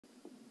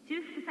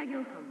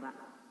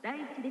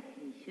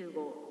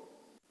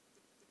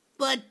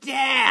But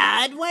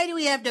Dad, why do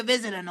we have to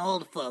visit an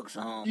old folks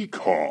home?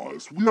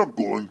 Because we are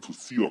going to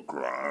see your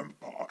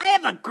grandpa. I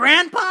have a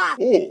grandpa?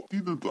 Oh,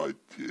 didn't I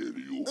tell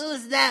you?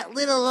 Who's that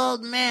little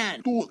old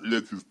man? Don't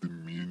let his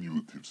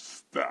diminutive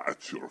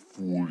stature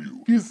fool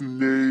you. His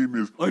name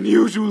is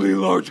Unusually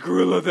large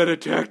gorilla that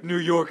attacked New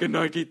York in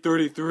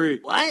 1933.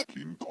 What?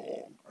 King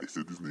Kong. I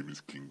said his name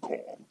is King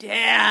Kong.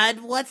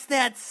 Dad, what's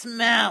that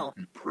smell?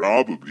 He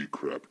probably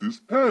crapped his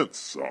pants,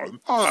 son.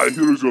 Hi,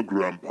 here's your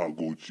grandpa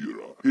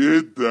Gojira.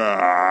 Hey,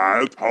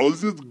 Dad,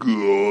 how's it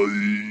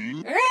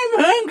going? I'm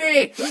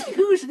hungry.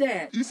 Who's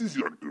that? This is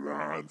your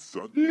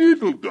grandson,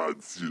 little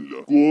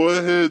Godzilla. Go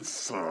ahead,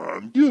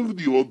 son. Give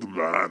the old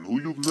man, who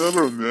you've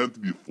never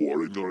met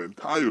before in your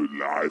entire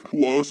life,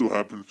 who also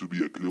happens to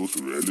be a close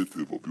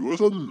relative of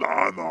yours, a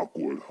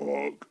non-awkward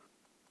hug.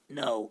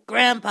 No,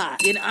 Grandpa,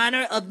 in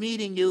honor of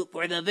meeting you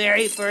for the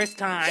very first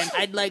time,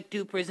 I'd like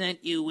to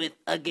present you with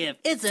a gift.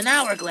 It's an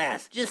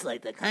hourglass, just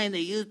like the kind they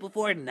used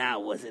before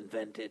now was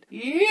invented.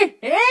 Dad,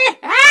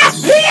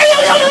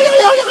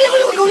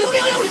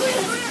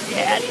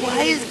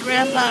 why is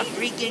Grandpa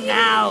freaking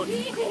out?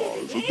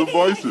 Because a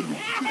device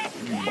illusion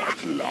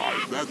much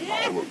like that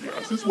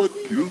hourglass is what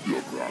killed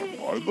your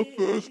grandpa in the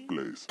first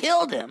place.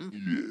 Killed him?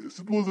 Yes,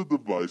 it was a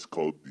device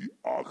called the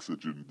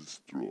Oxygen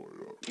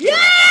Destroyer. Yahoo!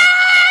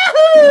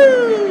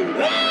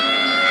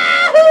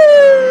 Yahoo!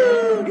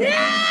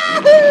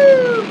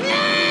 Yahoo!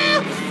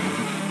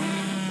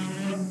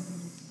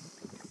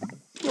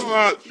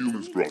 But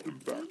humans brought him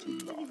back to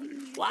life.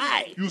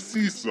 Why? You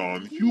see,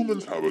 son,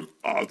 humans have an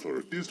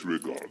utter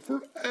disregard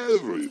for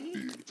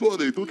everything. So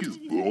they took his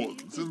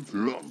bones and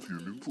turned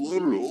him into a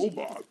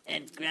robot.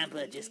 And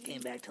Grandpa just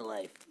came back to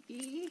life.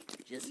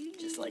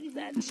 Just like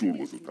that. The soul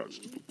was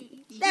attached to the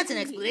bones. That's an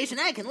explanation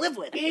I can live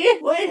with.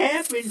 What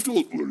happened?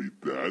 Don't worry,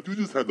 Dad. You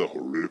just had a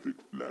horrific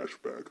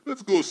flashback.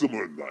 Let's go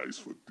somewhere nice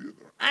for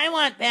dinner. I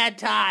want pad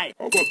thai.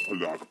 How about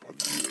palak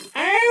paneer?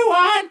 I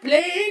want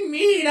plain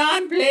meat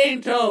on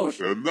plain toast.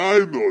 And I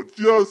know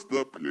just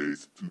the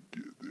place to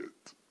get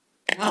it.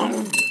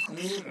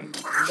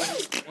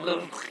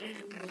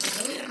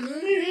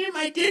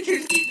 My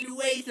dentures get in the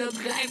way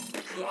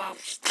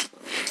sometimes.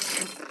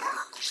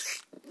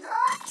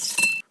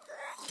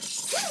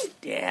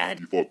 Dad,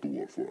 He fought the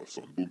war for us,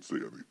 son. Don't say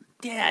anything.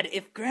 Dad,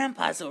 if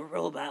Grandpa's a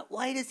robot,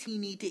 why does he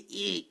need to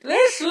eat?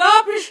 This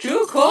slop is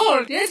too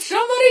cold. Did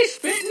somebody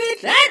spit in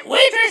it? That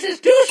waitress is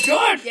too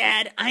short.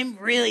 Dad, I'm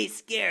really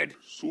scared.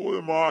 So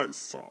am I,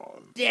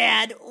 son.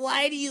 Dad,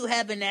 why do you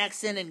have an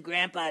accent and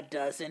Grandpa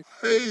doesn't?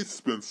 I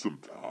spent some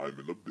time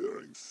in the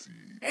Bering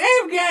Sea.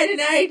 I've got an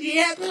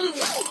idea. Here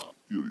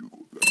you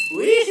go, Dad.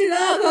 We should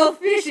all go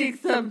fishing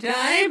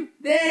sometime.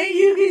 Then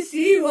you can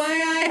see why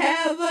I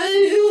have a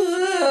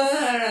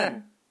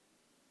lure.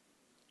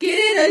 Get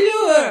in a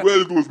lure.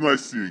 Well, it was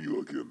nice seeing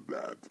you again,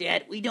 Dad.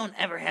 Dad, we don't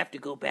ever have to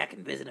go back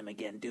and visit him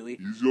again, do we?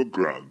 He's your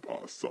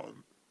grandpa,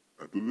 son.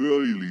 At the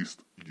very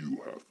least,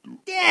 you have to.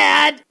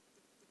 Dad!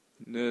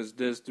 Nurse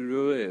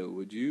Destroyer,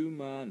 would you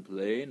mind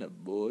playing a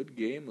board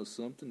game or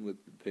something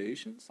with the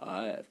patients?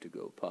 I have to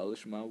go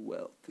polish my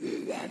wealth.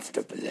 Who wants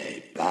to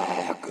play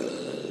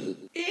Sparkle?